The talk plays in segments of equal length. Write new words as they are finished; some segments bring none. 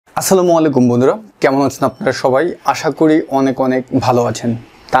আসসালামু আলাইকুম বন্ধুরা, কেমন আছেন আপনারা সবাই? আশা করি অনেক অনেক ভালো আছেন।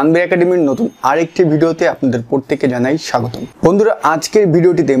 তানভীর একাডেমির নতুন আরেকটি ভিডিওতে আপনাদের প্রত্যেককে জানাই স্বাগতম। বন্ধুরা, আজকের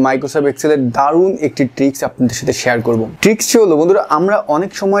ভিডিওটিতে মাইক্রোসফট এক্সেলের দারুণ একটি ট্রিক্স আপনাদের সাথে শেয়ার করব। ট্রিক্সটি হলো বন্ধুরা, আমরা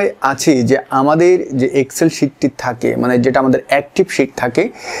অনেক সময় আছি যে আমাদের যে এক্সেল শিটটি থাকে, মানে যেটা আমাদের অ্যাক্টিভ শিট থাকে,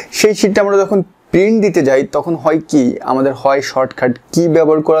 সেই শিটটা আমরা যখন প্রিন্ট দিতে যাই তখন হয় কি আমাদের হয় শর্টকাট কি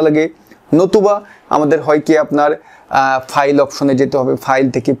ব্যবহার করা লাগে, নতুবা আমাদের হয় কি আপনার ফাইল অপশনে যেতে হবে, ফাইল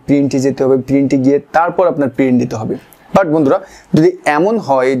থেকে প্রিন্টে যেতে হবে, প্রিন্টে গিয়ে তারপর আপনার প্রিন্ট দিতে হবে। বাট বন্ধুরা, যদি এমন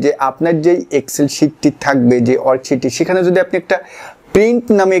হয় যে আপনার যেই এক্সেল শিটটি থাকবে, যে ওয়ার্কশিটটি, সেখানে যদি আপনি একটা প্রিন্ট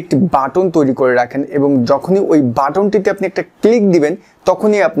নামে একটি বাটন তৈরি করে রাখেন এবং যখনই ওই বাটনটিতে আপনি একটা ক্লিক দিবেন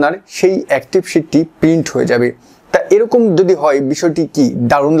তখনই আপনার সেই অ্যাক্টিভ শিটটি প্রিন্ট হয়ে যাবে। তা এরকম যদি হয় বিষয়টি কি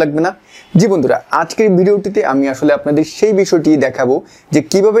দারুণ লাগবে না? জি বন্ধুরা, আজকের ভিডিওটিতে আমি আসলে আপনাদের সেই বিষয়টি দেখাবো যে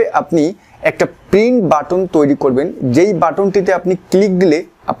কিভাবে আপনি একটা প্রিন্ট বাটন তৈরি করবেন, যেই বাটনটিতে আপনি ক্লিক দিলে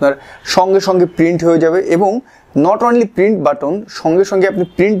আপনার সঙ্গে সঙ্গে প্রিন্ট হয়ে যাবে এবং নট অনলি প্রিন্ট বাটন, সঙ্গে সঙ্গে আপনি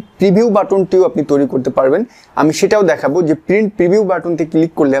প্রিন্ট প্রিভিউ বাটনটিও আপনি তৈরি করতে পারবেন। আমি সেটাও দেখাবো যে প্রিন্ট প্রিভিউ বাটনটি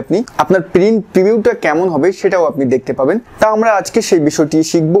ক্লিক করলে আপনি আপনার প্রিন্ট প্রিভিউটা কেমন হবে সেটাও আপনি দেখতে পাবেন। তা আমরা আজকে সেই বিষয়টি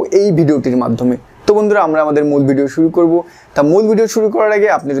শিখবো এই ভিডিওটির মাধ্যমে। তো বন্ধুরা, আমরা আমাদের মূল ভিডিও শুরু করব। তা মূল ভিডিও শুরু করার আগে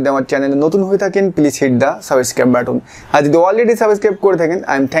আপনি যদি আমার চ্যানেলে নতুন হয়ে থাকেন, please hit the subscribe button. আর যদি অলরেডি সাবস্ক্রাইব করে থাকেন,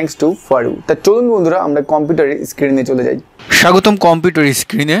 I am thanks to for you. তা চলুন বন্ধুরা, আমরা কম্পিউটারের স্ক্রিনে চলে যাই। স্বাগতম কম্পিউটার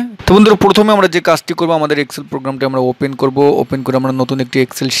স্ক্রিনে। তো বন্ধুরা, প্রথমে আমরা যে কাজটি করব, আমাদের এক্সেল প্রোগ্রামটি আমরা ওপেন করব। ওপেন করে আমরা নতুন একটি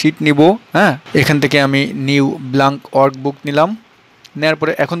এক্সেল শিট নিব। হ্যাঁ, এখান থেকে আমি নিউ ব্ল্যাঙ্ক ওয়ার্কবুক নিলাম। নেওয়ার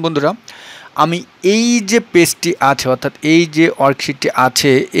পরে এখন বন্ধুরা, আমি এই যে পেজটি আছে, অর্থাৎ এই যে ওয়ার্কশিটটি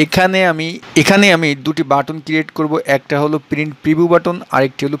আছে, এখানে আমি দুটি বাটন ক্রিয়েট করব। একটা হলো প্রিন্ট প্রিভিউ বাটন,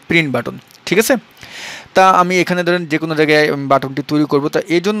 আরেকটি হলো প্রিন্ট বাটন। ঠিক আছে? তা আমি এখানে ধরেন যে কোনো জায়গায় বাটনটি তৈরি করব। তা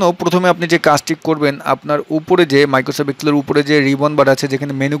এই জন্য প্রথমে আপনি যে কাজটি করবেন, আপনার উপরে যে মাইক্রোসফট এক্সেলের উপরে যে রিবন বার আছে,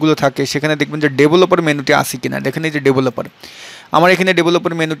 যেখানে মেনুগুলো থাকে, সেখানে দেখবেন যে ডেভেলপার মেনুটি আছে কিনা। দেখেন এই যে ডেভেলপার, আমার এখানে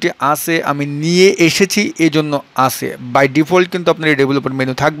ডেভেলপার মেনুটি আছে, আমি নিয়ে এসেছি, এই জন্য আছে। বাই ডিফল্ট কিন্তু আপনার এই ডেভেলপার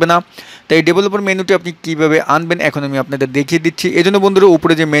মেনু থাকবে না। তাই এই ডেভেলপার মেনুটি আপনি কীভাবে আনবেন এখন আমি আপনাদের দেখিয়ে দিচ্ছি। এই জন্য বন্ধুরা,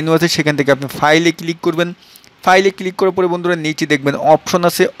 উপরে যে মেনু আছে সেখান থেকে আপনি ফাইলে ক্লিক করবেন। ফাইলে ক্লিক করার পরে বন্ধুরা নিচে দেখবেন অপশন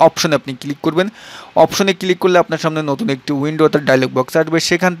আছে, অপশনে আপনি ক্লিক করবেন। অপশনে ক্লিক করলে আপনার সামনে নতুন একটি উইন্ডো অর্থাৎ ডায়লগ বক্স আসবে।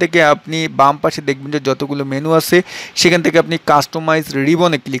 সেখান থেকে আপনি বাম পাশে দেখবেন যে যতগুলো মেনু আছে, সেখান থেকে আপনি কাস্টমাইজ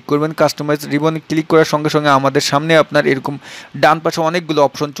রিবনে ক্লিক করবেন। কাস্টমাইজ রিবনে ক্লিক করার সঙ্গে সঙ্গে আমাদের সামনে আপনার এরকম ডান পাশে অনেকগুলো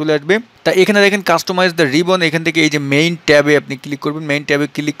অপশন চলে আসবে। তা এখানে দেখেন কাস্টমাইজ দ্য রিবন, এখান থেকে এই যে মেইন ট্যাবে আপনি ক্লিক করবেন। মেইন ট্যাবে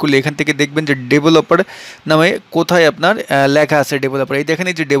ক্লিক করলে এখান থেকে দেখবেন যে ডেভেলপার নামে কোথায় আপনার লেখা আছে ডেভেলপার। এই দেখেন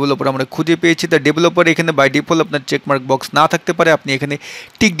এই যে ডেভেলপার আমরা খুঁজে পেয়েছি। তা ডেভেলপার এখানে বাই ডিফল্ট আপনার চেকমার্ক বক্স না থাকতে পারে, আপনি এখানে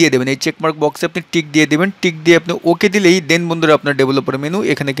টিক দিয়ে দেবেন। এই চেকমার্ক বক্সে আপনি টিক দিয়ে দেবেন। টিক দিয়ে আপনি ওকে দিলেই দেন বন্ধুরা আপনার ডেভেলপার মেনু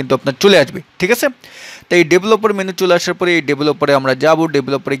এখানে কিন্তু আপনার চলে আসবে। ঠিক আছে? তাই এই ডেভেলপার মেনু চলে আসার পরে এই ডেভেলপারে আমরা যাব।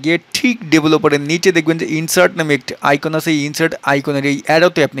 ডেভেলপারে গিয়ে ঠিক ডেভেলপারের নিচে দেখবেন যে ইনসার্ট নামে একটি আইকন আছে। এই ইনসার্ট আইকনের এই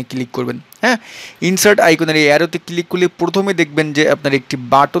অ্যারোতে আপনি ক্লিক করবেন। হ্যাঁ, ইনসার্ট আইকনের এই অ্যারোতে ক্লিক করলে প্রথমে দেখবেন যে আপনার একটি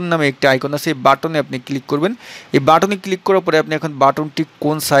বাটন নামে একটি আইকন আছে। এই বাটনে আপনি ক্লিক করবেন। এই বাটনে ক্লিক করার পরে আপনি এখন বাটনটি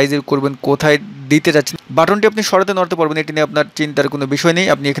কোন সাইজের করবেন, কোথায় দিতে যাচ্ছেন, বাটনটি আপনি সরাতে নড়তে পারবেন, এটি নিয়ে আপনার চিন্তার কোনো বিষয় নেই।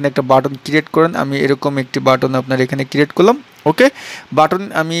 আপনি এখানে একটা বাটন ক্রিয়েট করেন। আমি এরকম একটি বাটন আপনার এখানে ক্রিয়েট করলাম। ওকে, বাটন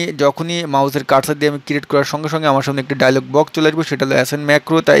আমি যখনই মাউসের কার্সার দিয়ে আমি ক্রিয়েট করার সঙ্গে সঙ্গে আমার সামনে একটি ডায়লগ বক্স চলে আসবে, সেটা হলো অ্যাসাইন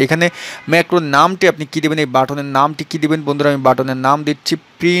ম্যাক্রো। তাই এখানে ম্যাক্রোর নামটি আপনি কী দেবেন, এই বাটনের নামটি কী দেবেন বন্ধুরা? আমি বাটনের নাম দিচ্ছি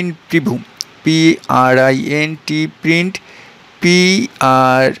print preview, PRINT, print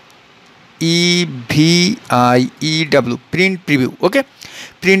PREVIEW, print preview. ওকে,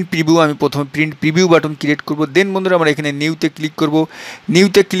 প্রিন্ট প্রিভিউ আমি প্রথমে প্রিন্ট প্রিভিউ বাটন ক্রিয়েট করব। দেন বন্ধুরা আমরা এখানে নিউতে ক্লিক করব।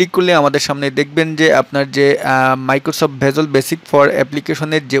 নিউতে ক্লিক করলে আমাদের সামনে দেখবেন যে আপনার যে মাইক্রোসফট ভিজুয়াল বেসিক ফর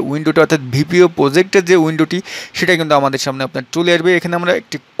অ্যাপ্লিকেশনের যে উইন্ডোটা অর্থাৎ ভিপিও প্রজেক্টের যে উইন্ডোটি, সেটা কিন্তু আমাদের সামনে আপনার চলে আসবে। এখানে আমরা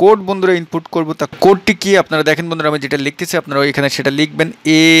একটি কোড বন্ধুরা ইনপুট করব। তা কোডটি কি আপনারা দেখেন বন্ধুরা, আমি যেটা লিখতেছি আপনারা এখানে সেটা লিখবেন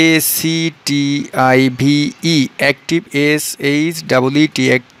ACTIVE, active SHEET,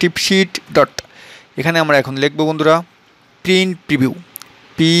 active sheet dot. এখানে আমরা এখন লিখবো বন্ধুরা print preview,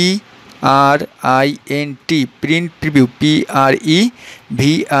 PRINT, print preview, PREVIEW।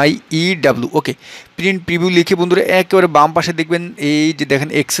 ওকে, প্রিন্ট প্রিভিউ লিখে বন্ধুরা একেবারে বাম পাশে দেখবেন এই যে দেখেন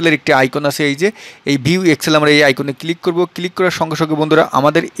এক্সেলের একটি আইকন আছে। এই যে এই ভিউ এক্সেল, আমরা এই আইকনে ক্লিক করব। ক্লিক করার সঙ্গে সঙ্গে বন্ধুরা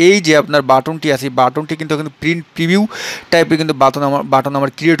আমাদের এই যে আপনার বাটনটি আছে, এই বাটনটি কিন্তু এখন প্রিন্ট প্রিভিউ টাইপের কিন্তু বাটন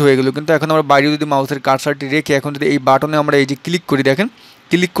আমার ক্রিয়েট হয়ে গেল। কিন্তু এখন আমরা বাইরে যদি মাউসের কার্সারটি রেখে এখন যদি এই বাটনে আমরা এই যে ক্লিক করি, দেখেন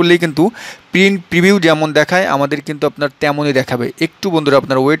ক্লিক করলেই কিন্তু প্রিন্ট প্রিভিউ যেমন দেখায় আমাদের কিন্তু আপনার তেমনই দেখাবে। একটু বন্ধুরা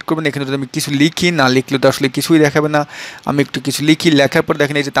আপনারা ওয়েট করবেন। এখানে যদি আমি কিছু লিখি, না লিখলে তো আসলে কিছুই দেখাবে না। আমি একটু কিছু লিখি, লেখার পর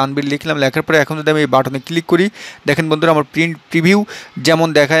দেখেন এই যে তানবীর লিখলাম। লেখার পরে এখন যদি আমি এই বাটনে ক্লিক করি, দেখেন বন্ধুরা আমার প্রিন্ট প্রিভিউ যেমন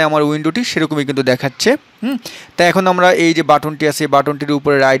দেখায় আমার উইন্ডোটি সেরকমই কিন্তু দেখাচ্ছে। তা এখন আমরা এই যে বাটনটি আছে বাটনটির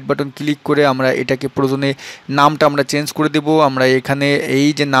উপরে রাইট বাটন ক্লিক করে আমরা এটাকে প্রয়োজনে নামটা আমরা চেঞ্জ করে দেব। আমরা এখানে এই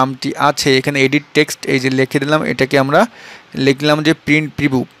যে নামটি আছে এখানে এডিট টেক্সট এই যে লিখে দিলাম, এটাকে আমরা লিখলাম যে প্রিন্ট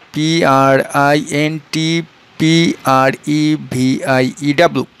প্রিভিউ, PRINT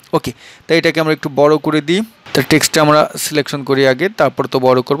PREVIEW। ওকে, তাই এটাকে আমরা একটু বড় করে দিই। তার টেক্সটটা আমরা সিলেকশন করি আগে, তারপর তো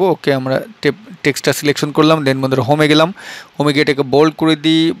বড় করব। ওকে, আমরা টেক্সটটা সিলেকশন করলাম, দেন বন্ধুরা হোমে গেলাম, হোমে গিয়ে এটাকে বোল্ড করে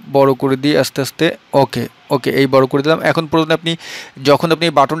দিই, বড় করে দিই আস্তে আস্তে। ওকে ওকে, এই বড় করে দিলাম। এখন প্রথমে আপনি যখন আপনি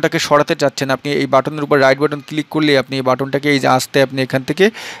এই বাটনটাকে সরাতে চাচ্ছেন, আপনি এই বাটনের উপর রাইট বাটন ক্লিক করলে আপনি এই বাটনটাকে এই যে আস্তে আপনি এখান থেকে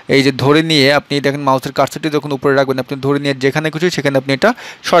এই যে ধরে নিয়ে আপনি দেখেন মাউসের কার্সারটি যখন উপরে রাখবেন আপনি ধরে নিয়ে যেখানে খুশি সেখানে আপনি এটা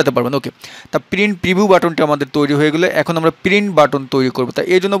সরাতে পারবেন। ওকে, তা প্রিন্ট প্রিভিউ বাটনটা আমাদের তৈরি হয়ে গেলে এখন আমরা প্রিন্ট বাটন তৈরি করব। তা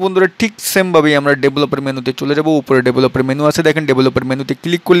এই জন্য বন্ধুরা ঠিক সেমভাবেই আমরা ডেভেলপার মেনুতে চলে যাব। উপরে ডেভেলপার মেনু আছে, দেখেন ডেভেলপার মেনুতে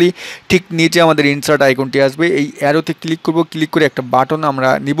ক্লিক করলে ঠিক নিচে আমাদের ইনসার্ট আইকনটি আসবে, এই অ্যারোতে ক্লিক করব, ক্লিক করে একটা বাটন আমরা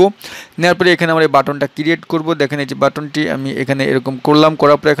নিব। নেওয়ার পরে এখানে আমরা এই বাটনটা ক্রিয়েট করব। দেখেন এই যে বাটনটি আমি এখানে এরকম করলাম,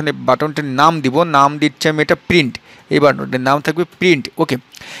 করার পরে এখানে বাটনটির নাম দিব, নাম দিচ্ছি আমি এটা প্রিন্ট, এই বাটনটির নাম থাকবে প্রিন্ট। ওকে,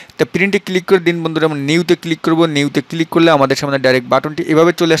 তা প্রিন্টে ক্লিক করে দিন বন্ধুরা, আমরা নিউতে ক্লিক করব। নিউতে ক্লিক করলে আমাদের সামনে ডাইরেক্ট বাটনটি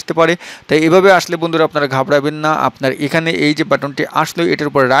এভাবে চলে আসতে পারে। তাই এভাবে আসলে বন্ধুরা আপনারা ঘাবড়াবেন না, আপনার এখানে এই যে বাটনটি আসলো এটার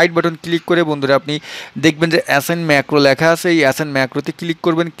উপর রাইট বাটন ক্লিক করে বন্ধুরা আপনি দেখবেন যে অ্যাসাইন ম্যাক্রো লেখা আছে, এই অ্যাসাইন ম্যাক্রোতে ক্লিক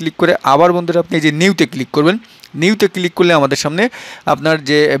করবেন, ক্লিক করে আবার বন্ধুরা আপনি এই যে নিউতে ক্লিক করবেন। নিউতে ক্লিক করলে আমাদের সামনে আপনার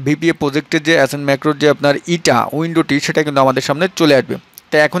যে ভিপিএ প্রজেক্টের যে অ্যাসাইন ম্যাক্রোর যে আপনার উইন্ডোটি সেটা কিন্তু আমাদের সামনে চলে আসবে।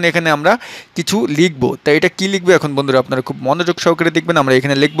 তো এখন এখানে আমরা কিছু লিখবো, তাই এটা কি লিখবো এখন বন্ধুরা আপনারা খুব মনোযোগ সহকারে দেখবেন। আমরা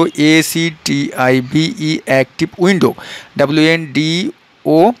এখানে লিখবো ACTIVE active window,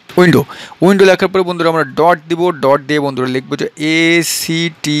 WINDO window লেখার পরে বন্ধুরা আমরা ডট দিব, ডট দিয়ে বন্ধুরা লিখবো যে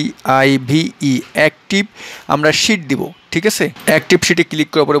ACTIVE অ্যাক্টিভ আমরা শিট দিব। ঠিক আছে, অ্যাক্টিভ শিটে ক্লিক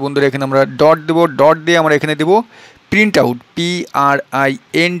করার পরে বন্ধুরা এখানে আমরা ডট দেবো, ডট দিয়ে আমরা এখানে দেবো print out,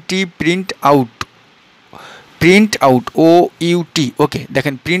 PRINT print out OUT। ওকে,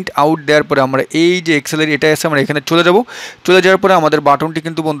 দেখেন প্রিন্ট আউট দেওয়ার পরে আমরা এই যে এক্সেলের এটা আছে আমরা এখানে চলে যাব। চলে যাওয়ার পরে আমাদের বাটনটি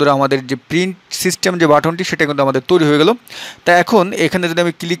কিন্তু বন্ধুরা আমাদের যে প্রিন্ট সিস্টেম যে বাটনটি সেটা কিন্তু আমাদের তৈরি হয়ে গেল। তা এখন এখানে যদি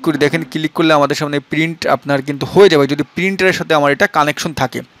আমি ক্লিক করি, দেখেন ক্লিক করলে আমাদের সামনে প্রিন্ট আপনার কিন্তু হয়ে যাবে যদি প্রিন্টারের সাথে আমার এটা কানেকশন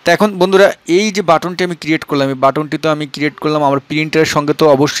থাকে। তা এখন বন্ধুরা এই যে বাটনটি আমি ক্রিয়েট করলাম, এই বাটনটি তো আমি ক্রিয়েট করলাম আমার প্রিন্টারের সঙ্গে, তো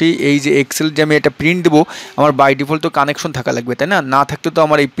অবশ্যই এই যে এক্সেল যে আমি এটা প্রিন্ট দেবো আমার বাই ডিফল্ট তো কানেকশন থাকা লাগবে, তাই না? না থাকলে তো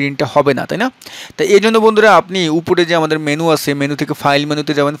আমার এই প্রিন্টটা হবে না, তাই না? তাই এই জন্য বন্ধুরা আপনি উপরে যে আমাদের মেনু আছে মেনু থেকে ফাইল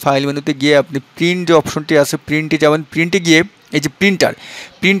মেনুতে যাবেন, ফাইল মেনুতে গিয়ে আপনি প্রিন্ট যে অপশনটি আছে প্রিন্টে যাবেন, প্রিন্টে গিয়ে এই যে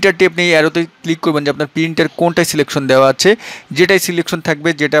প্রিন্টারটি আপনি অ্যারোতে ক্লিক করবেন যে আপনার প্রিন্টার কোনটাই সিলেকশন দেওয়া আছে, যেটাই সিলেকশন থাকবে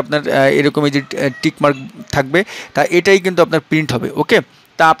যেটা আপনার এরকম এই যে টিকমার্ক থাকবে তা এটাই কিন্তু আপনার প্রিন্ট হবে। ওকে,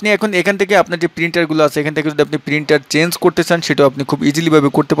 তা আপনি এখন এখান থেকে আপনার যে প্রিন্টারগুলো আছে এখান থেকে যদি আপনি প্রিন্টার চেঞ্জ করতে চান সেটাও আপনি খুব ইজিলিভাবে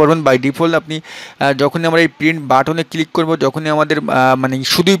করতে পারবেন। বাই ডিফল্ট আপনি যখনই আমরা এই প্রিন্ট বাটনে ক্লিক করব, যখনই আমাদের মানে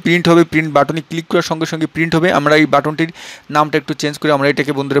শুধুই প্রিন্ট হবে, প্রিন্ট বাটনে ক্লিক করার সঙ্গে সঙ্গে প্রিন্ট হবে। আমরা এই বাটনটির নামটা একটু চেঞ্জ করে আমরা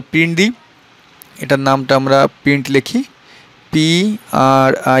এটাকে বন্ধুরা প্রিন্ট দিই, এটার নামটা আমরা প্রিন্ট লিখি,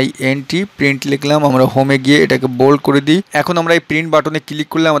 PRINT প্রিন্ট লিখলাম। আমরা হোমে গিয়ে এটাকে বোল্ড করে দিই। এখন আমরা এই প্রিন্ট বাটনে ক্লিক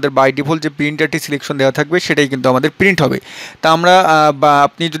করলে আমাদের বাই ডিফল্ট যে প্রিন্টারটি সিলেকশন দেওয়া থাকবে সেটাই কিন্তু আমাদের প্রিন্ট হবে। তা আমরা বা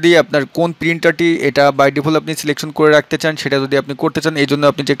আপনি যদি আপনার কোন প্রিন্টারটি এটা বাই ডিফল্ট আপনি সিলেকশন করে রাখতে চান সেটা যদি আপনি করতে চান, এই জন্য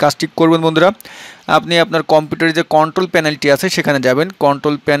আপনি যে কাজটি করবেন বন্ধুরা, আপনি আপনার কম্পিউটারে যে কন্ট্রোল প্যানেলটি আছে সেখানে যাবেন।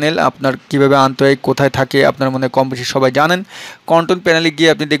 কন্ট্রোল প্যানেল আপনার কীভাবে আনতে হয়, কোথায় থাকে আপনার মনে কম বেশি সবাই জানেন। কন্ট্রোল প্যানেলে গিয়ে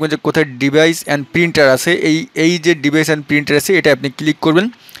আপনি দেখবেন যে কোথায় ডিভাইস অ্যান্ড প্রিন্টার আছে, এই যে ডিভাইস অ্যান্ড প্রিন্টার আছে এটা আপনি ক্লিক করবেন।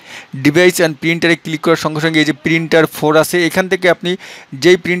 ডিভাইস অ্যান্ড প্রিন্টারে ক্লিক করার সঙ্গে সঙ্গে এই যে প্রিন্টার 4 আছে এখান থেকে আপনি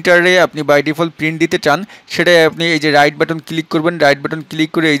যেই প্রিন্টারে আপনি বাই ডিফল্ট প্রিন্ট দিতে চান সেটাই আপনি এই যে রাইট বাটন ক্লিক করবেন। রাইট বাটন ক্লিক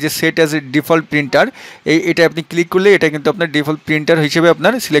করে এই যে set as a default printer এটা আপনি ক্লিক করলে এটা কিন্তু আপনার ডিফল্ট প্রিন্টার হিসেবে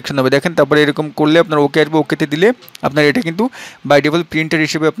আপনার সিলেকশন হবে। দেখেন তারপরে এরকম করলে আপনার ওকে আসবে, ওকেতে দিলে আপনার এটা কিন্তু বাই ডিফল্ট প্রিন্টার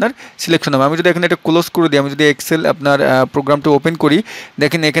হিসেবে আপনার সিলেকশন হবে। আমি যদি এখানে এটা ক্লোজ করে দিই, আমি যদি এক্সেল আপনার প্রোগ্রামটা ওপেন করি,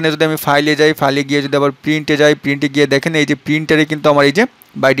 দেখেন এখানে যদি আমি ফাইলে যাই, ফাইলে গিয়ে যদি আবার প্রিন্টে যাই, প্রিন্টে গিয়ে দেখেন এই যে প্রিন্টারে কিন্তু আমার এই যে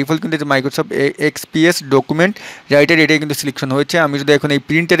বাই ডিফল্ট কিন্তু যে মাইক্রোসফট XPS ডকুমেন্ট রাইটার এটাই কিন্তু সিলেকশন হয়েছে। আমি যদি এখন এই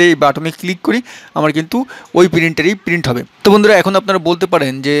প্রিন্টারে এই বাটনে ক্লিক করি আমার কিন্তু ওই প্রিন্টারেই প্রিন্ট হবে। তো বন্ধুরা এখন আপনারা বলতে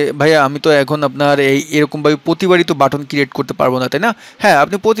পারেন যে ভাইয়া আমি তো এখন আপনার এরকমভাবে প্রতিবারই তো বাটন ক্রিয়েট করতে পারবো না, তাই না? হ্যাঁ,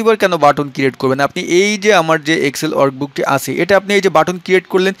 আপনি প্রতিবার কেন বাটন ক্রিয়েট করবেন? আপনি এই যে আমার যে এক্সেল ওয়ার্কবুকটি আছে এটা আপনি এই যে বাটন ক্রিয়েট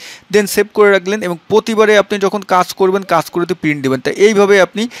করলেন, দেন সেভ করে রাখলেন এবং প্রতিবারে আপনি যখন কাজ করবেন কাজ করে তো প্রিন্ট দেবেন। তাই এইভাবে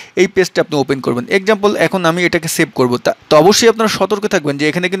আপনি এই পেজটা আপনি ওপেন করবেন। এক্সাম্পল এখন আমি এটাকে সেভ করবো, তো অবশ্যই আপনারা সতর্ক থাকবেন যে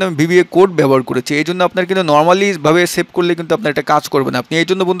এখানে কিন্তু আমি VBA কোড ব্যবহার করেছি, এই জন্য আপনার কিন্তু নর্মালিভাবে সেভ করলে কিন্তু আপনার এটা কাজ করবে না। আপনি এই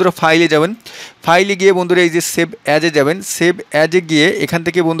জন্য বন্ধুরা ফাইলে যাবেন, ফাইলে গিয়ে বন্ধুরা এই যে সেভ অ্যাজে যাবেন, সেভ অ্যাজে গিয়ে এখান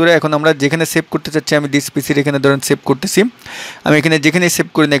থেকে বন্ধুরা এখন আমরা যেখানে সেভ করতে চাচ্ছি, আমি ডিস পিসির এখানে ধরেন সেভ করতেছি, আমি এখানে যেখানে সেভ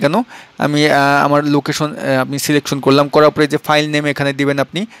করি না কেন আমি আমার লোকেশন আপনি সিলেকশন করলাম, করার পরে যে ফাইল নেম এখানে দিবেন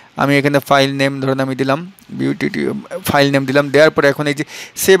আপনি, আমি এখানে ফাইল নেম ধরেন আমি দিলাম বিউটি ফাইল নেম দিলাম, দেওয়ার পরে এখন এই যে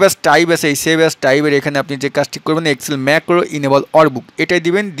সেভ অ্যাজ টাইপ আছে, এই সেভ অ্যাজ টাইপের এখানে আপনি যে কাজটি করবেন এক্সেল ম্যাক্রো ইনেবল ওয়ার্কবুক এটাই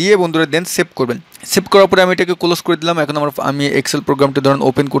দিবেন, দিয়ে বন্ধুরা দেন সেভ করবেন। সেভ করার পরে আমি এটাকে ক্লোজ করে দিলাম। এখন আমি এক্সেল প্রোগ্রামটি ধরুন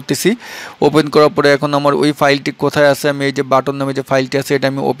ওপেন করতেছি, ওপেন করার পরে এখন আমার ওই ফাইলটি কোথায় আছে, আমি এই যে বাটন নামে যে ফাইলটি আছে এটা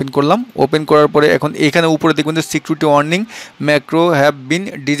আমি ওপেন করলাম। ওপেন করার পরে এখন এখানে উপরে দেখবেন যে security warning macro have been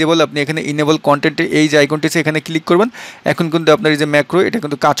disable, আপনি এখানে ইনেবল কন্টেন্টে এই যে আইকনটি আছে এখানে ক্লিক করবেন। এখন কিন্তু আপনার এই যে ম্যাক্রো এটা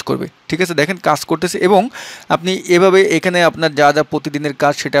কিন্তু কাজ করবে, ঠিক আছে, দেখেন কাজ করতেছে। এবং আপনি এভাবে এখানে আপনার যা যা প্রতিদিনের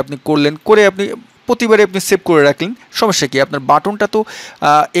কাজ সেটা আপনি করলেন, করে আপনি প্রতিবারে আপনি সেভ করে রাখলেন, সমস্যা কি, আপনার বাটনটা তো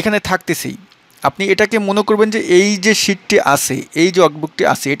এখানে থাকতেছেই। আপনি এটাকে মনে করবেন যে এই যে শিটটি আছে, এই যে ওয়ার্কবুকটি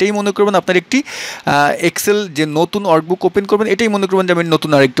আছে, এটাই মনে করবেন আপনার একটি এক্সেল যে নতুন ওয়ার্কবুক ওপেন করবেন, এটাই মনে করবেন যে আমি নতুন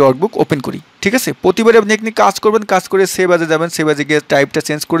আরেকটি ওয়ার্কবুক ওপেন করি, ঠিক আছে। প্রতিবারে আপনি কাজ করবেন, কাজ করে সেভ অ্যাজে যাবেন, সেভ অ্যাজে গিয়ে টাইপটা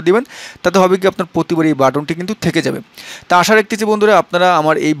চেঞ্জ করে দিবেন, তাতে হবে কি আপনার প্রতিবার এই বাটনটি কিন্তু থেকে যাবে। তা আশা রাখতেছি বন্ধুরা আপনারা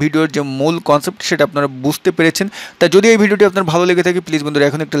আমার এই ভিডিওর যে মূল কনসেপ্ট সেটা আপনারা বুঝতে পেরেছেন। তা যদি এই ভিডিওটি আপনার ভালো লেগে থাকে প্লিজ বন্ধুরা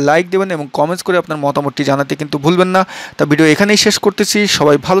এখন একটা লাইক দেবেন এবং কমেন্টস করে আপনার মতামতটি জানাতে কিন্তু ভুলবেন না। তা ভিডিও এখানেই শেষ করতেছি,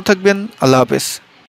 সবাই ভালো থাকবেন, আল্লাহ হাফেজ।